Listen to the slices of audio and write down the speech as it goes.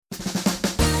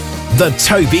The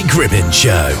Toby Gribbin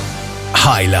Show.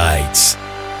 Highlights.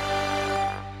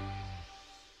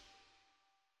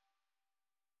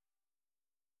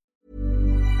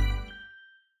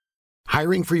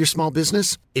 Hiring for your small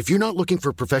business? If you're not looking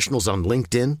for professionals on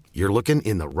LinkedIn, you're looking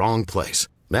in the wrong place.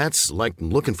 That's like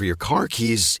looking for your car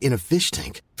keys in a fish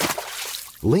tank.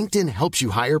 LinkedIn helps you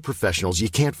hire professionals you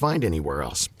can't find anywhere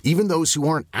else, even those who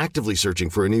aren't actively searching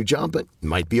for a new job but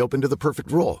might be open to the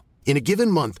perfect role. In a given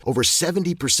month, over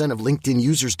 70% of LinkedIn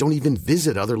users don't even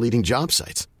visit other leading job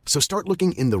sites. So start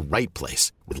looking in the right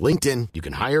place. With LinkedIn, you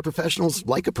can hire professionals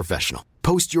like a professional.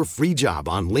 Post your free job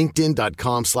on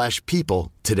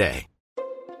linkedin.com/people today.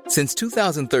 Since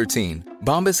 2013,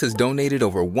 Bombas has donated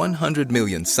over 100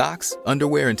 million socks,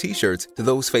 underwear, and T-shirts to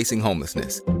those facing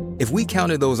homelessness. If we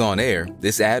counted those on air,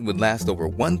 this ad would last over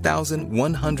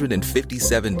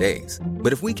 1,157 days.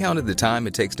 But if we counted the time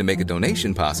it takes to make a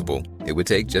donation possible, it would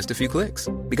take just a few clicks.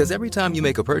 Because every time you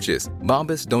make a purchase,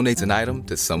 Bombas donates an item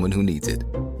to someone who needs it.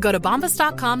 Go to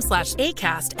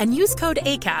bombas.com/ACAST and use code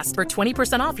ACAST for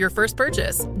 20% off your first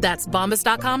purchase. That's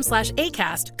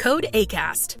bombas.com/ACAST, code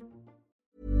ACAST.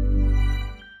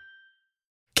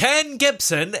 Ken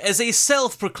Gibson is a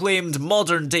self-proclaimed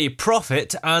modern-day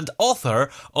prophet and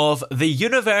author of The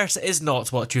Universe Is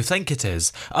Not What You Think It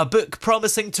Is, a book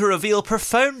promising to reveal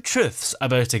profound truths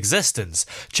about existence,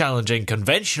 challenging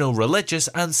conventional religious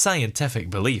and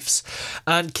scientific beliefs.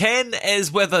 And Ken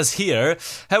is with us here.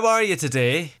 How are you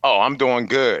today? Oh, I'm doing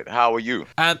good. How are you?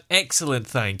 I'm excellent,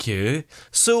 thank you.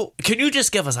 So, can you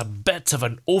just give us a bit of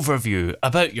an overview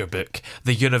about your book,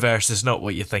 The Universe Is Not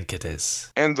What You Think It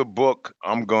Is? In the book,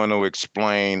 I'm going to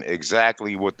explain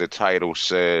exactly what the title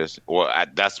says.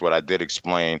 That's what I did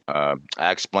explain. I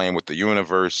explain what the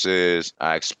universe is.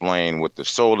 I explain what the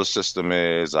solar system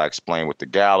is. I explain what the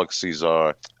galaxies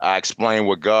are. I explain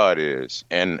what God is.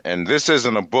 And this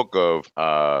isn't a book of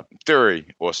theory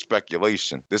or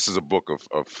speculation. This is a book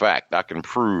of fact. I can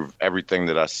prove everything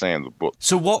that I say in the book.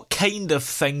 So what kind of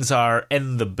things are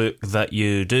in the book that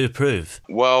you do prove?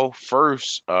 Well,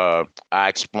 first, I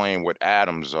explain what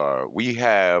atoms are. We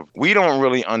don't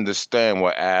really understand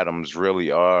what atoms really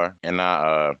are, and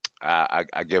I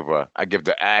give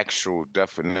the actual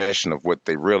definition of what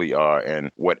they really are and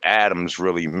what atoms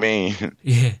really mean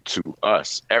to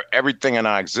us. Everything in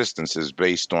our existence is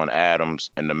based on atoms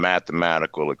and the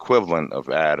mathematical equivalent of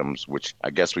atoms, which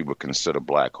I guess we would consider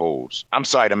black holes. I'm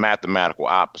sorry, the mathematical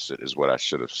opposite is what I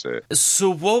should have said. So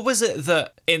what was it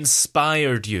that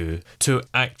inspired you to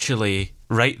actually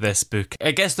write this book?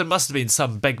 I guess there must have been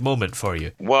some big moment for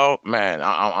you. Well, man,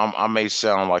 I may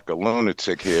sound like a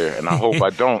lunatic here, and I hope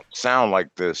I don't sound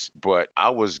like this, but I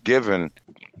was given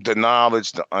the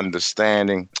knowledge, the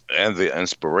understanding, and the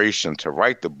inspiration to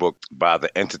write the book by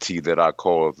the entity that I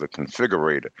call the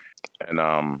configurator. And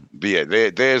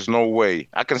there's no way.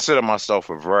 I consider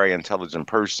myself a very intelligent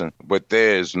person, but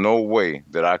there's no way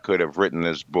that I could have written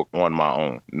this book on my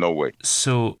own. No way.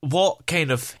 So what kind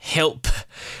of help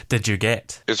did you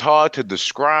get? It's hard to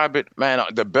describe it. Man,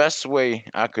 the best way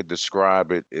I could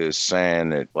describe it is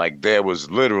saying that, like, there was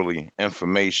literally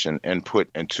information input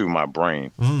into my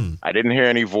brain. I didn't hear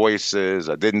any voices.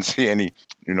 I didn't see any,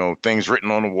 things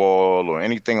written on the wall or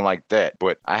anything like that.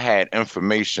 But I had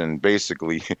information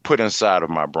basically put inside of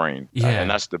my brain. And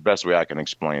that's the best way I can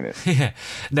explain it.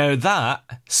 Now that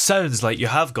sounds like you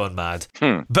have gone mad.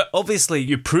 But obviously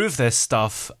you prove this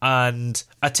stuff, and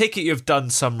I take it you've done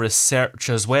some research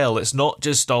as well. It's not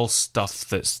just all stuff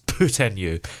that's put in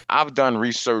you. I've done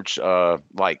research, I've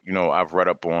read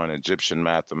up on Egyptian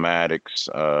mathematics.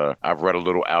 I've read a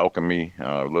little alchemy,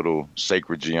 a little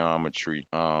sacred geometry.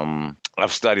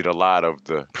 I've studied a lot of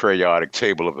the periodic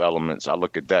table of elements. I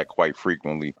look at that quite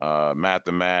frequently.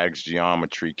 Mathematics,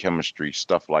 geometry, chemistry,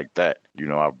 stuff like that.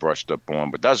 I've brushed up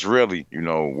on. But that's really,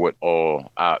 that's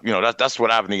what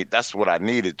that's what I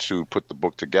needed to put the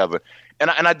book together.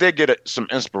 And I did get some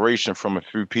inspiration from a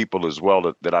few people as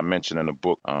well that I mentioned in the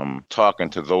book.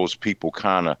 Talking to those people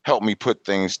kind of helped me put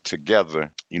things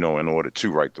together, in order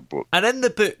to write the book. And in the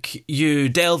book, you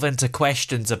delve into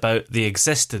questions about the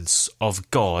existence of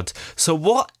God. So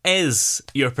what is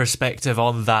your perspective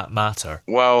on that matter?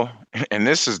 Well, and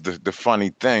this is the funny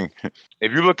thing.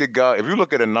 If you look at God, if you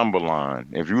look at a number line,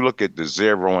 if you look at the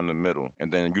zero in the middle,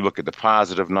 and then you look at the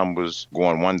positive numbers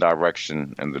going one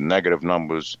direction and the negative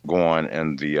numbers going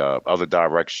in the other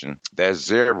direction, there's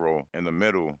zero in the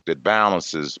middle that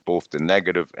balances both the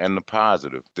negative and the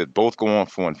positive, that both go on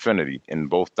for infinity in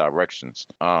both directions.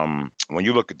 When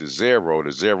you look at the zero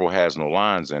has no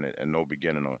lines in it and no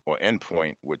beginning or end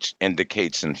point, which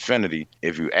indicates infinity.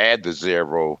 If you add the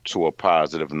zero to a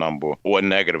positive number or a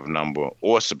negative number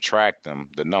or subtract them, them,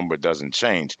 the number doesn't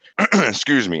change.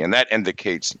 Excuse me. And that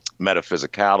indicates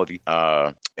metaphysicality,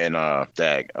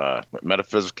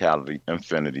 metaphysicality,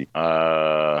 infinity,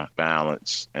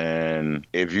 balance. And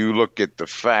if you look at the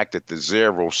fact that the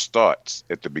zero starts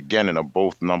at the beginning of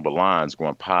both number lines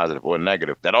going positive or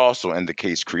negative, that also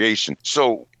indicates creation.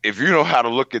 So if you know how to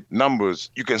look at numbers,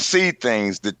 you can see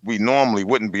things that we normally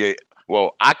wouldn't be.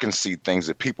 Well, I can see things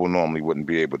that people normally wouldn't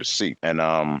be able to see. And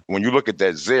when you look at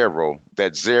that zero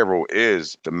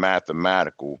is the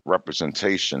mathematical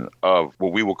representation of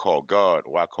what we would call God,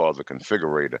 or I call the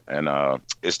configurator. And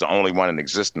it's the only one in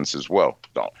existence as well.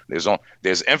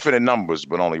 There's infinite numbers,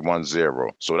 but only one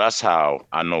zero. So that's how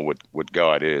I know what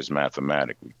God is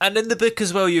mathematically. And in the book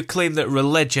as well, you claim that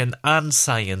religion and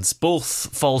science both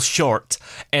fall short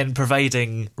in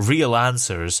providing real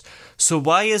answers. So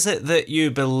why is it that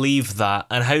you believe that,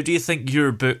 and how do you think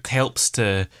your book helps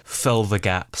to fill the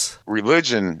gaps?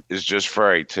 Religion is just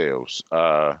fairy tales.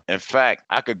 In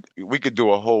fact, we could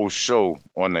do a whole show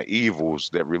on the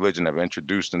evils that religion have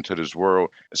introduced into this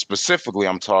world. Specifically,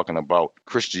 I'm talking about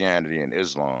Christianity and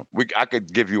Islam. I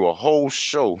could give you a whole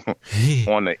show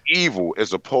on the evil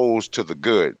as opposed to the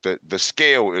good. The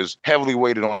scale is heavily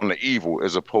weighted on the evil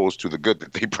as opposed to the good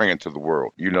that they bring into the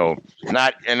world.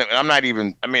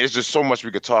 It's just so much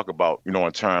we could talk about,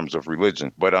 in terms of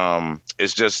religion. But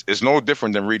it's no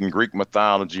different than reading Greek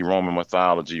mythology, Roman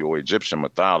mythology, or Egyptian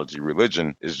mythology.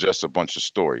 Religion is just a bunch of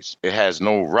stories. It has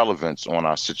no relevance on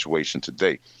our situation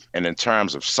today. And in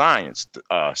terms of science,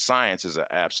 science is an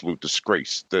absolute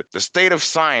disgrace. The state of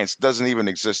science doesn't even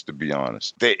exist, to be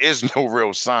honest. There is no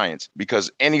real science, because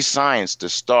any science that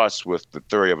starts with the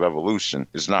theory of evolution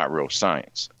is not real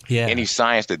science. Yeah. Any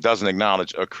science that doesn't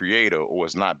acknowledge a creator or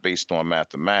is not based on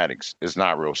mathematics is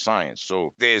not real science.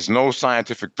 So there's no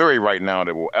scientific theory right now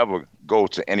that will ever go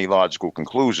to any logical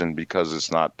conclusion, because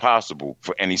it's not possible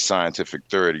for any scientific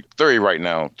theory right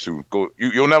now to go.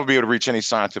 You'll never be able to reach any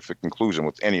scientific conclusion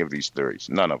with any of these theories.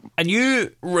 None of them. And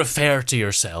you refer to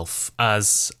yourself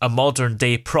as a modern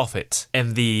day prophet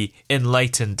in the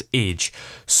enlightened age.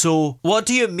 So what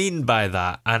do you mean by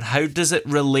that, and how does it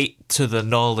relate to the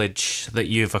knowledge that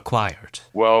you've acquired?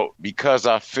 Well, because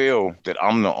I feel that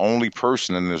I'm the only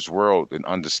person in this world that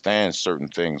understands certain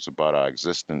things about our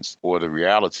existence or the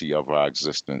reality of our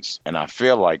existence. And I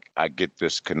feel like I get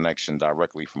this connection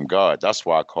directly from God. That's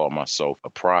why I call myself a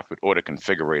prophet, or the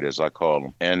configurator, as I call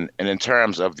them. And in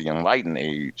terms of the enlightened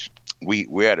age, we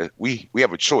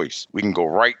have a choice. We can go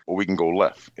right or we can go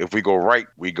left. If we go right,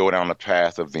 we go down the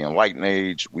path of the enlightened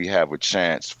age. We have a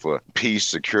chance for peace,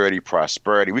 security,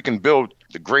 prosperity. We can build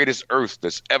the greatest earth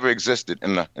that's ever existed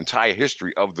in the entire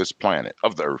history of this planet,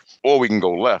 of the earth. Or we can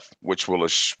go left, which will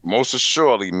most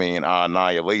assuredly mean our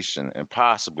annihilation and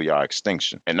possibly our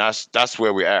extinction. And that's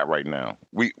where we're at right now.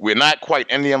 We're not quite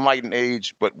in the enlightened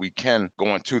age, but we can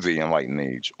go into the enlightened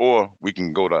age. Or we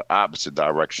can go the opposite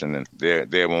direction, and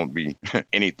there won't be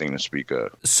anything to speak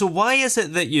of. So why is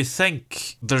it that you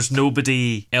think there's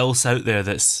nobody else out there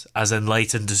that's as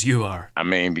enlightened as you are? I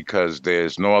mean, because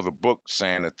there's no other book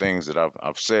saying the things that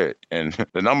I've said. And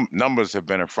the numbers have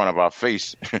been in front of our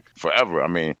face forever. I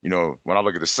mean, when I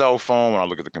look at the cell phone, when I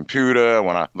look at the computer,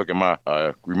 when I look at my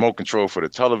remote control for the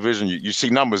television, you see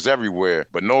numbers everywhere,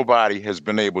 but nobody has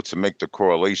been able to make the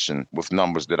correlation with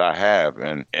numbers that I have.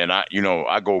 And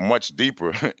I go much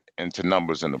deeper into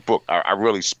numbers in the book. I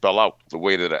really spell out the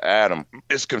way that an atom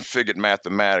is configured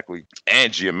mathematically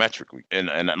and geometrically.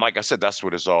 And like I said, that's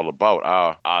what it's all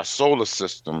about. Our solar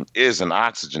system is an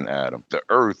oxygen atom. The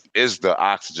Earth is the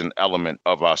oxygen element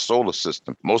of our solar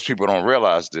system. Most people don't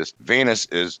realize this. Venus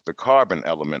is the carbon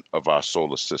element of our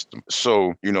solar system.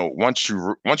 So, once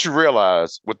you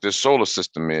realize what this solar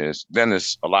system is, then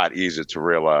it's a lot easier to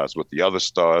realize what the other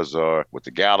stars are, what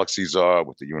the galaxies are,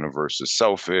 what the universe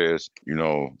itself is.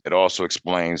 It also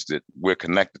explains that we're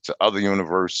connected to other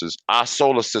universes. Our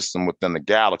solar system within the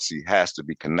galaxy has to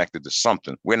be connected to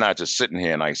something. We're not just sitting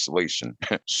here in isolation.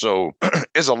 So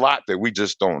it's a lot that we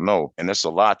just don't know. And it's a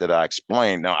lot that I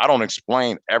explain. Now, I don't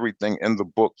explain everything in the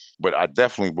book, but I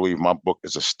definitely believe my book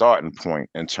is a starting point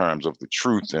in terms of the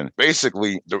truth. And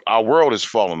basically, our world is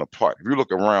falling apart. If you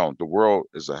look around, the world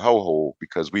is a hellhole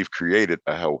because we've created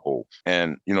a hellhole.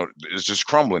 And, it's just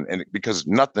crumbling. And because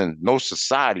no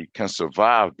society can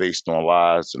survive based on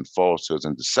lies and falsehoods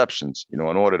and deceptions. In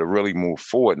order to really move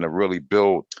forward and to really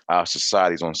build our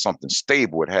societies on something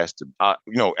stable, it has to,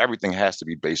 everything has to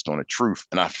be based on the truth.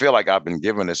 And I feel like I've been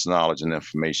given this knowledge and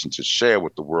information to share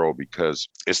with the world because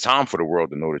it's time for the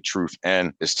world to know the truth,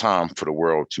 and it's time for the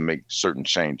world to make certain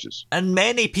changes. And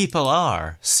many people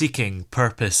are seeking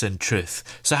purpose and truth.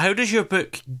 So how does your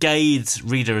book guide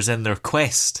readers in their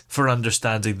quest for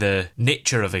understanding the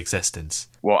nature of existence?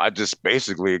 Well, I just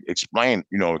basically explain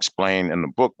in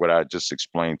the book what I just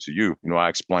explained to you. I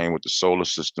explain what the solar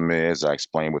system is. I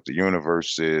explain what the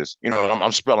universe is.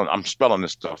 I'm spelling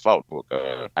this stuff out.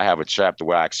 I have a chapter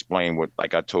where I explain what,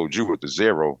 like I told you with the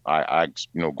zero. I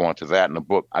go into that in the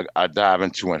book. I dive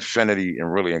into infinity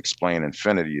and really explain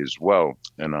infinity as well.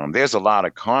 And there's a lot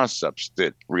of concepts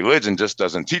that religion just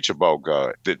doesn't teach about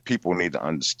God that people need to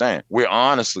understand. We're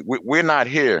not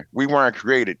here. We weren't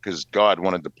created because God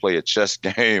wanted to play a chess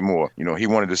game. Or, he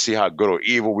wanted to see how good or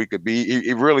evil we could be.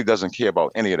 He really doesn't care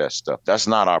about any of that stuff. That's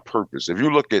not our purpose. If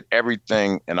you look at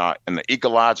everything in the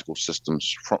ecological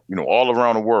systems from, all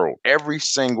around the world, every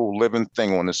single living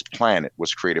thing on this planet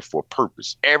was created for a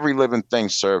purpose. Every living thing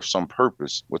serves some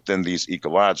purpose within these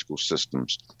ecological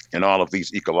systems. And all of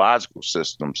these ecological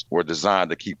systems were designed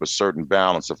to keep a certain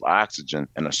balance of oxygen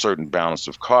and a certain balance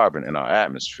of carbon in our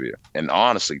atmosphere. And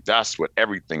honestly, that's what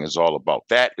everything is all about.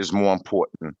 That is more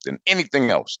important than anything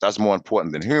else. That's more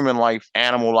important than human life,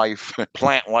 animal life,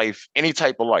 plant life, any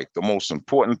type of life. The most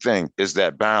important thing is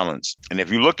that balance. And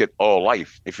if you look at all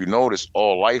life, if you notice,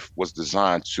 all life was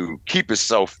designed to keep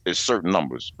itself at certain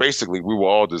numbers. Basically, we were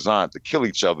all designed to kill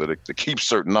each other to keep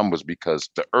certain numbers because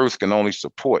the earth can only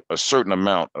support a certain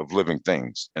amount of living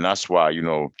things. And that's why,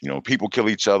 people kill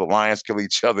each other, lions kill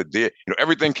each other, deer,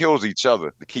 everything kills each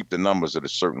other to keep the numbers at a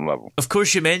certain level. Of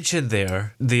course, you mentioned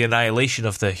there the annihilation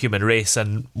of the human race,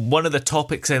 and one of the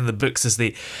topics in the books is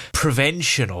the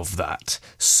prevention of that.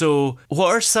 So what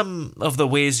are some of the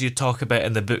ways you talk about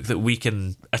in the book that we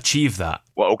can achieve that?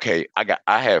 Well, okay,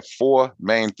 I have 4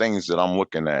 main things that I'm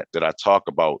looking at that I talk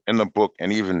about in the book,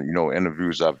 and even,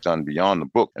 interviews I've done beyond the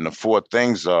book. And the 4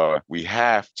 things are, we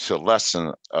have to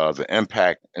lessen the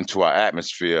impact into our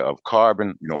atmosphere of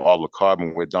carbon, all the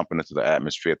carbon we're dumping into the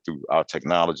atmosphere through our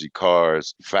technology,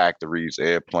 cars, factories,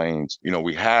 airplanes.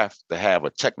 We have to have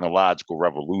a technological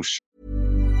revolution.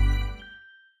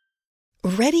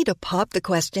 Ready to pop the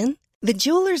question? The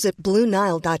jewelers at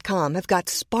BlueNile.com have got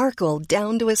sparkle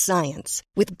down to a science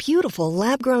with beautiful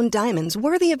lab-grown diamonds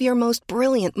worthy of your most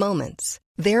brilliant moments.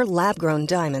 Their lab-grown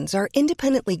diamonds are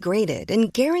independently graded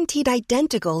and guaranteed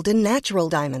identical to natural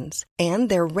diamonds, and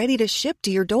they're ready to ship to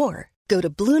your door. Go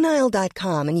to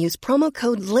BlueNile.com and use promo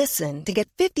code LISTEN to get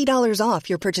 $50 off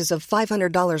your purchase of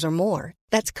 $500 or more.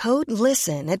 That's code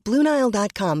LISTEN at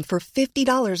BlueNile.com for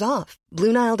 $50 off.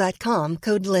 BlueNile.com,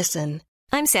 code LISTEN.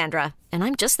 I'm Sandra, and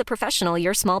I'm just the professional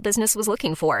your small business was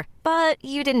looking for. But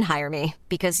you didn't hire me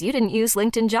because you didn't use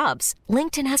LinkedIn Jobs.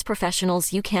 LinkedIn has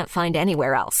professionals you can't find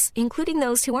anywhere else, including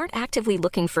those who aren't actively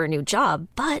looking for a new job,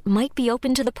 but might be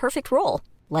open to the perfect role,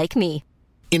 like me.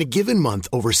 In a given month,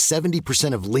 over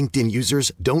 70% of LinkedIn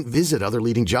users don't visit other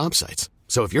leading job sites.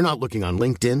 So if you're not looking on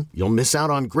LinkedIn, you'll miss out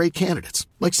on great candidates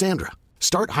like Sandra.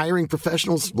 Start hiring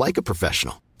professionals like a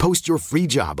professional. Post your free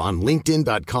job on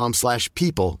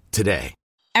linkedin.com/people today.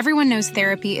 Everyone knows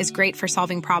therapy is great for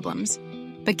solving problems,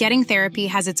 but getting therapy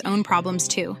has its own problems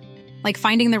too, like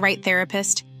finding the right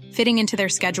therapist, fitting into their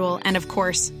schedule, and of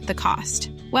course, the cost.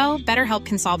 Well, BetterHelp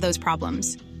can solve those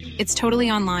problems. It's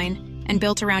totally online and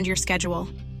built around your schedule.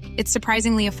 It's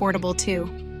surprisingly affordable too.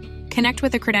 Connect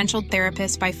with a credentialed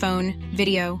therapist by phone,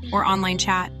 video, or online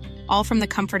chat, all from the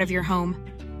comfort of your home.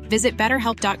 Visit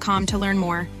BetterHelp.com to learn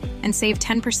more and save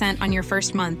 10% on your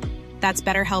first month. That's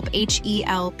BetterHelp,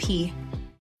 H-E-L-P.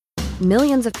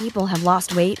 Millions of people have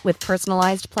lost weight with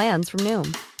personalized plans from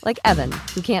Noom. Like Evan,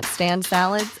 who can't stand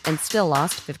salads and still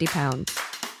lost 50 pounds.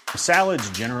 Salads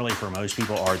generally for most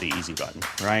people are the easy button,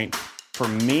 right? For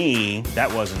me,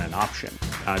 that wasn't an option.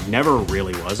 I never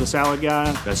really was a salad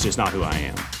guy. That's just not who I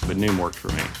am. But Noom worked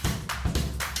for me.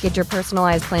 Get your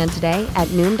personalized plan today at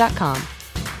Noom.com.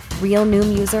 Real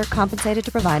Noom user compensated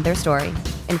to provide their story.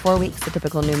 In 4 weeks, the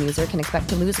typical Noom user can expect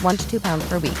to lose 1 to 2 pounds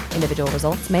per week. Individual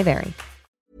results may vary.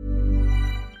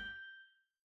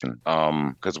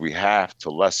 because we have to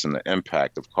lessen the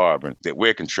impact of carbon that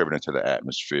we're contributing to the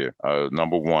atmosphere.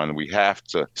 Number one, we have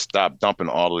to stop dumping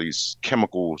all of these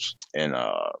chemicals and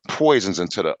poisons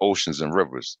into the oceans and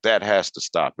rivers. That has to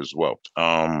stop as well.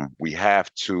 We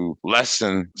have to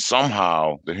lessen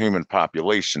somehow the human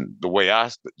population.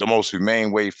 The most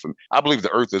humane way I believe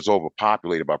the earth is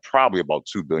overpopulated by probably about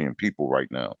 2 billion people right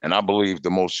now. And I believe the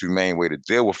most humane way to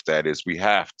deal with that is we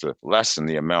have to lessen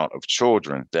the amount of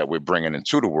children that we're bringing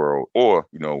into the world, or,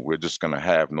 we're just going to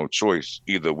have no choice.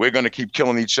 Either we're going to keep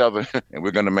killing each other and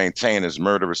we're going to maintain this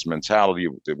murderous mentality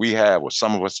that we have, or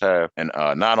some of us have. And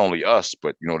not only us,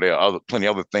 but, there are plenty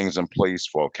of other things in place: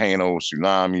 volcanoes,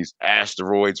 tsunamis,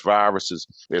 asteroids, viruses.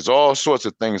 There's all sorts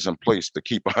of things in place to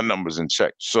keep our numbers in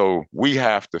check. So we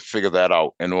have to figure that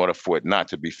out in order for it not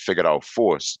to be figured out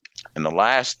for us. And the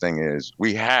last thing is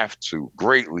we have to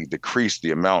greatly decrease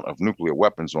the amount of nuclear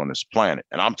weapons on this planet.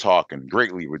 And I'm talking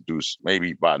greatly reduce,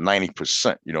 maybe by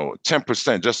 90%,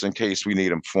 10% just in case we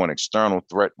need them for an external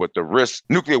threat. But the risk,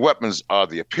 nuclear weapons are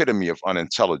the epitome of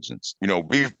unintelligence.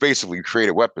 We've basically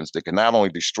created weapons that can not only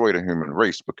destroy the human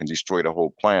race, but can destroy the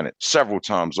whole planet several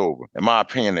times over. In my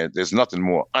opinion, there's nothing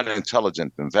more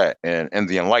unintelligent than that. And in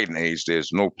the Enlightened Age,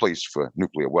 there's no place for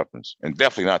nuclear weapons, and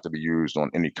definitely not to be used on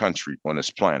any country on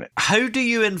this planet. How do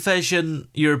you envision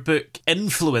your book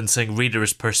influencing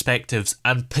readers' perspectives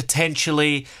and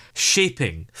potentially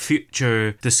shaping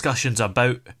future discussions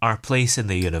about our place in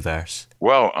the universe?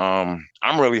 Well,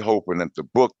 I'm really hoping that the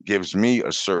book gives me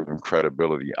a certain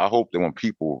credibility. I hope that when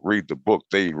people read the book,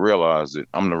 they realize that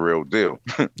I'm the real deal.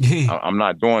 I'm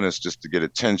not doing this just to get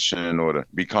attention or to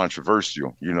be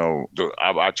controversial.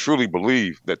 I truly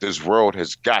believe that this world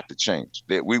has got to change.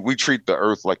 That we treat the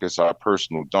earth like it's our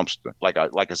personal dumpster, like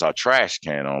it's our trash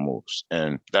can almost.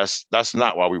 And that's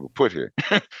not why we were put here.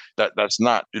 That's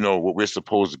not, what we're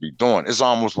supposed to be doing. It's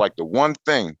almost like the one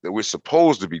thing that we're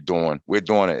supposed to be doing, we're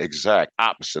doing the exact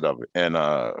opposite of it. And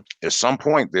at some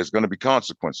point, there's going to be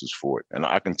consequences for it. And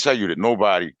I can tell you that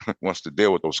nobody wants to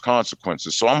deal with those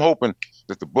consequences. So I'm hoping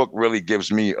that the book really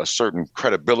gives me a certain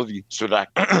credibility so that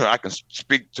I can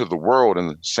speak to the world in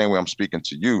the same way I'm speaking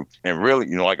to you. And really,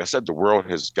 like I said, the world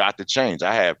has got to change.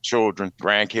 I have children,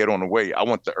 grandkid on the way. I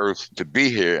want the earth to be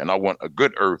here, and I want a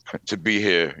good earth to be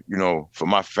here, for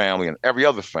my family and every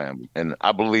other family. And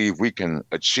I believe we can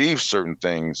achieve certain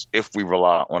things if we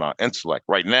rely on our intellect.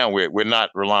 Right now, we're not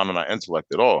relying on our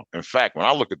intellect at all. In fact, when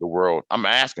I look at the world, I'm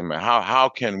asking, man, how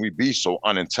can we be so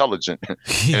unintelligent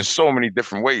in so many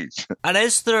different ways? And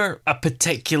is there a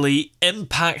particularly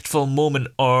impactful moment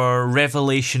or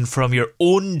revelation from your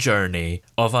own journey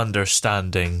of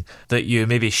understanding that you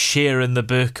maybe share in the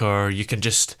book, or you can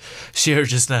just share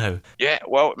just now? Yeah,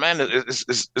 well, man,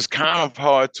 it's kind of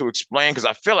hard to explain because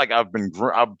I feel like I've been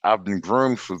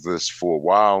groomed for this for a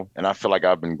while, and I feel like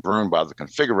I've been groomed by the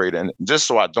configurator. And just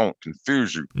so I don't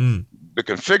confuse you, the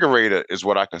configurator is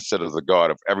what I consider the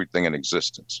God of everything in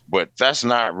existence. But that's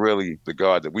not really the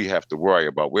God that we have to worry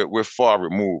about. We're far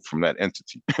removed from that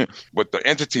entity. But the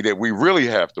entity that we really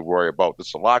have to worry about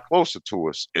that's a lot closer to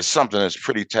us is something that's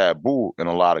pretty taboo in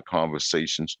a lot of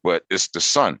conversations, but it's the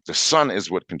sun. The sun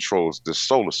is what controls the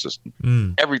solar system.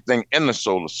 Everything in the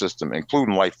solar system,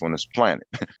 including life on this planet.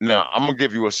 Now, I'm going to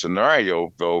give you a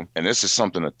scenario, though, and this is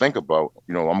something to think about.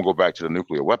 I'm going to go back to the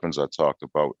nuclear weapons I talked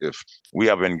about. If we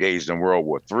ever engaged in World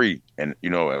War III, and,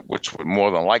 which would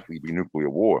more than likely be nuclear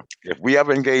war. If we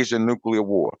ever engaged in nuclear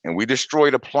war and we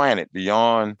destroyed a planet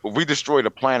if we destroyed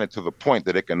a planet to the point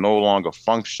that it can no longer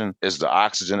function as the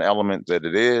oxygen element that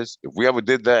it is, if we ever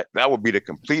did that, that would be the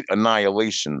complete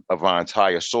annihilation of our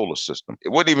entire solar system. It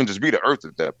wouldn't even just be the Earth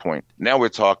at that point. Now we're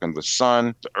talking the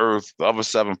sun, the Earth, the other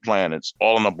 7 planets,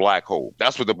 all in a black hole.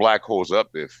 That's what the black hole's up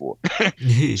there for.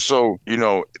 So,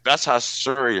 that's how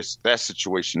serious that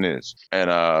situation is. And,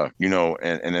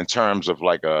 and in terms of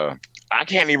I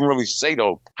can't even really say,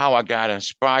 though, how I got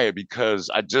inspired because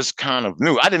I just kind of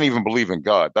knew. I didn't even believe in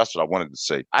God. That's what I wanted to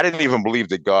say. I didn't even believe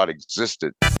that God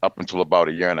existed up until about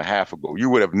a year and a half ago. You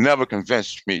would have never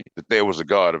convinced me that there was a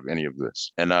God of any of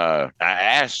this. And I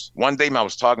asked, one day I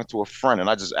was talking to a friend and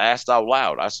I just asked out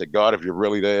loud. I said, God, if you're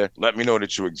really there, let me know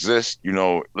that you exist.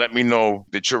 Let me know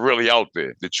that you're really out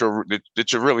there, that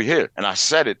you're really here. And I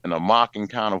said it in a mocking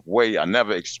kind of way I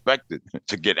never expected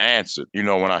to get answered.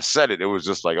 When I said it, it was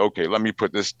just like, okay, let let me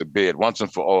put this to bed once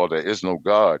and for all. There is no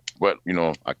God. But,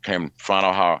 I came to find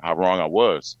out how wrong I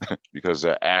was because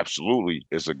there absolutely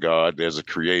is a God. There's a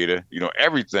creator.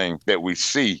 Everything that we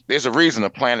see, there's a reason the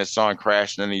planets aren't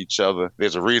crashing into each other.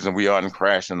 There's a reason we aren't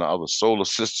crashing into other solar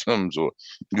systems or,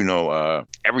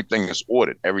 everything is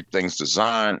ordered. Everything's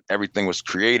designed. Everything was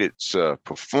created to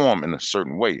perform in a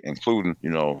certain way, including,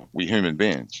 we human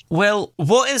beings. Well,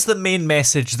 what is the main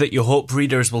message that you hope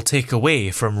readers will take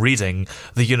away from reading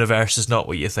The Universe Is Not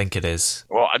What You Think It Is?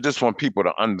 Well, I just want people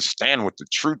to understand what the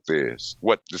truth is,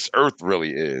 what this earth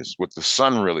really is, what the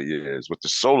sun really is, what the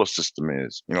solar system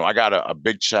is. I got a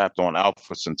big chapter on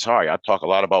Alpha Centauri. I talk a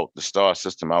lot about the star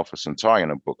system Alpha Centauri in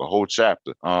the book, a whole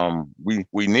chapter.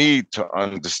 We need to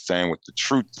understand what the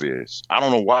truth is. I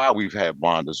don't know why we've had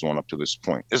blinders on up to this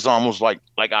point. It's almost like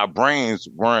our brains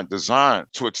weren't designed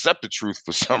to accept the truth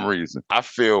for some reason. I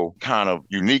feel kind of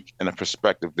unique in the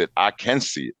perspective that I can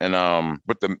see it. And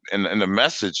but the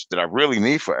message that I really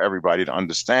need for everybody to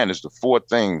understand is the 4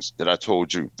 things that I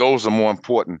told you. Those are more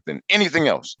important than anything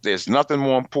else. There's nothing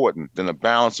more important than the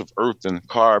balance of earth and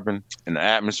carbon in the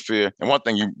atmosphere. And one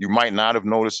thing you might not have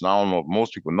noticed, and I don't know if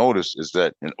most people notice, is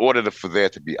that in order for there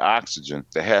to be oxygen,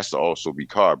 there has to also be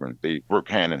carbon. They work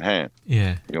hand in hand.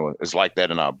 Yeah. It's like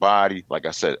that in our body. Like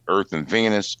I said, Earth and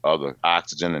Venus are the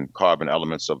oxygen and carbon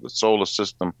elements of the solar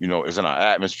system, is in our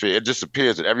atmosphere. It just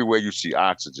appears that everywhere you see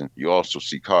oxygen, you also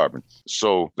see carbon.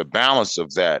 So the balance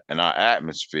of that in our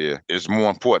atmosphere is more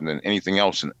important than anything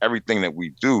else. And everything that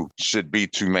we do should be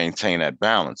to maintain that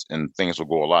balance. And things will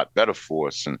go a lot better for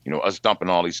us. And, us dumping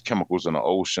all these chemicals in the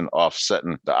ocean,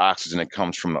 offsetting the oxygen that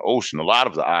comes from the ocean. A lot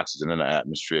of the oxygen in the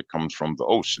atmosphere comes from the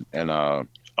ocean. And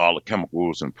all the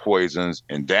chemicals and poisons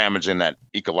and damaging that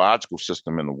ecological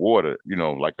system in the water,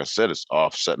 like I said, it's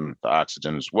offsetting the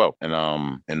oxygen as well. And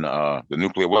the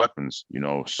nuclear weapons,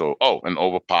 and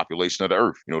overpopulation of the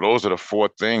earth. Those are the 4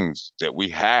 things that we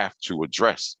have to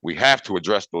address. We have to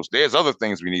address those. There's other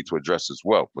things we need to address as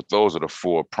well, but those are the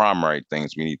 4 primary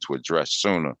things we need to address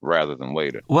sooner rather than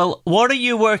later. Well, what are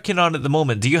you working on at the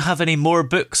moment? Do you have any more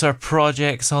books or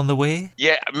projects on the way?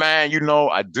 Yeah, man,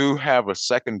 I do have a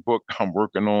second book I'm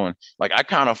working on. Like, I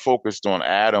kind of focused on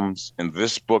atoms in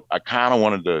this book. I kind of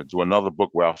wanted to do another book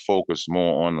where I focus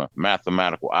more on the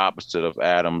mathematical opposite of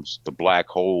atoms, the black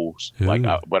holes.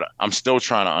 But I'm still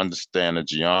trying to understand the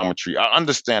geometry. I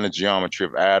understand the geometry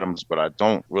of atoms, but I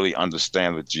don't really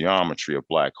understand the geometry of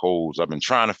black holes. I've been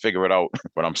trying to figure it out,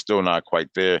 but I'm still not quite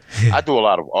there. I do a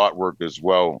lot of artwork as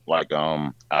well.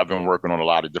 I've been working on a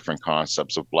lot of different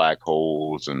concepts of black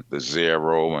holes and the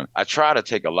zero. And I try to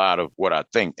take a lot of what I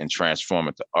think and transform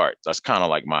it to art. That's kind of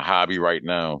like my hobby right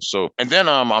now. So, and then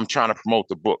I'm trying to promote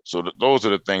the book. So those are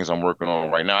the things I'm working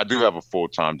on right now. I do have a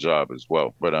full-time job as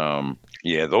well, but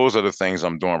those are the things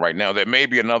I'm doing right now. There may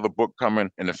be another book coming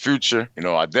in the future.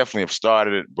 I definitely have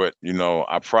started it, but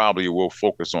I probably will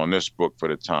focus on this book for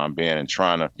the time being and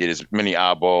trying to get as many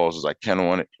eyeballs as I can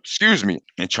on it.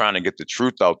 And trying to get the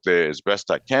truth out there as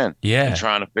best I can. Yeah. And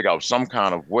trying to figure out some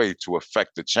kind of way to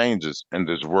affect the changes in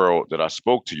this world that I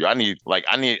spoke to you.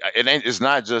 It's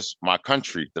not just my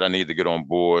country that I need to get on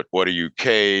board or the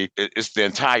UK. It's the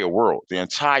entire world. The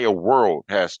entire world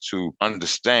has to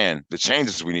understand the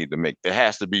changes we need to make. It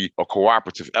has to be a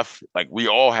cooperative effort. Like, we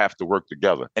all have to work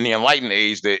together. In the Enlightened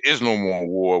Age, there is no more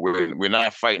war. We're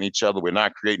not fighting each other. We're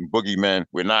not creating boogeymen.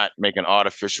 We're not making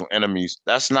artificial enemies.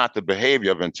 That's not the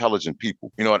behavior of intelligent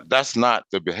people. That's not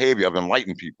the behavior of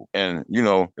enlightened people. And,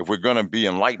 if we're going to be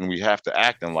enlightened, we have to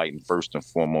act enlightened first and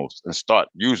foremost and start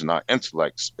using our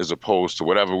intellects as opposed to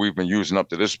whatever we've been using up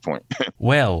to this point.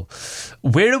 Well,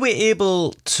 where are we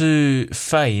able to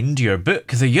find your book,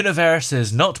 The Universe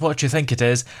Is Not What You Think It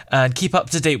Is, and keep up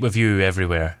to date with you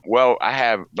everywhere? Well,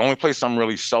 the only place I'm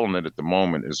really selling it at the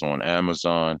moment is on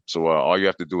Amazon. So all you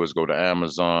have to do is go to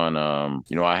Amazon.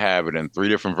 I have it in 3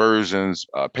 different versions,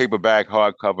 paperback,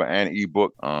 hardcover, and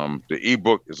ebook. The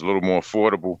ebook is a little more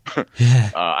affordable.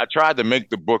 I tried to make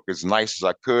the book as nice as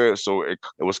I could, so it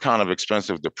was kind of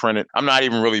expensive to print it. I'm not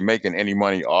even really making any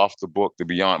money off the book, to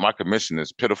be honest. My commission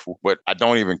is pitiful, but I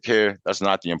don't even care. That's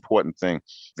not the important thing.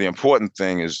 The important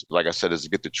thing is, like I said, is to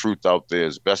get the truth out there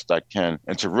as best I can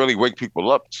and to really wake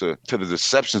people up to the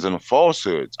deceptions and the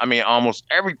falsehoods. I mean, almost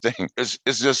everything. It's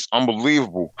just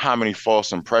unbelievable how many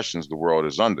false impressions the world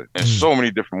is under in so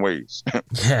many different ways.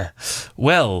 Yeah.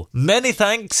 Well, many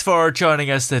thanks for joining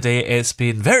us today. It's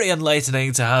been very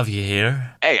enlightening to have you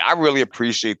here. Hey, I really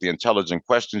appreciate the intelligent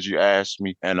questions you asked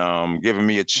me and giving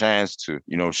me a chance to,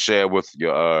 share with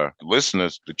your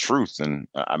listeners the truth. And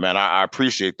I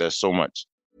appreciate that so much.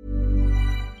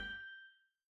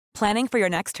 Planning for your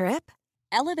next trip?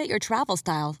 Elevate your travel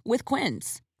style with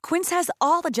Quince. Quince has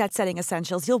all the jet-setting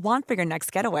essentials you'll want for your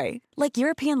next getaway, like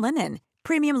European linen,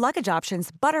 premium luggage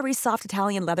options, buttery soft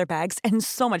Italian leather bags, and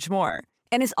so much more.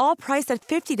 And is all priced at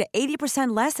 50 to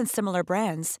 80% less than similar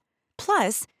brands.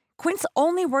 Plus, Quince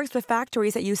only works with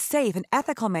factories that use safe and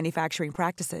ethical manufacturing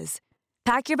practices.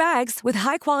 Pack your bags with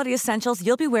high-quality essentials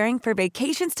you'll be wearing for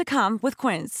vacations to come with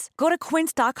Quince. Go to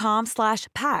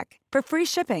quince.com/pack for free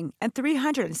shipping and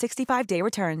 365-day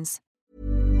returns.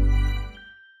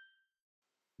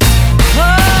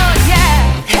 Oh,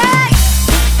 yeah. Hey!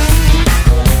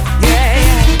 Yeah,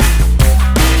 yeah.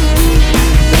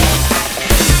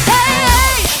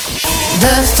 Hey!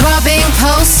 The throbbing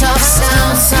pulse of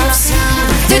sound.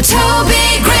 The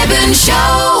Toby Gribbon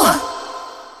Show.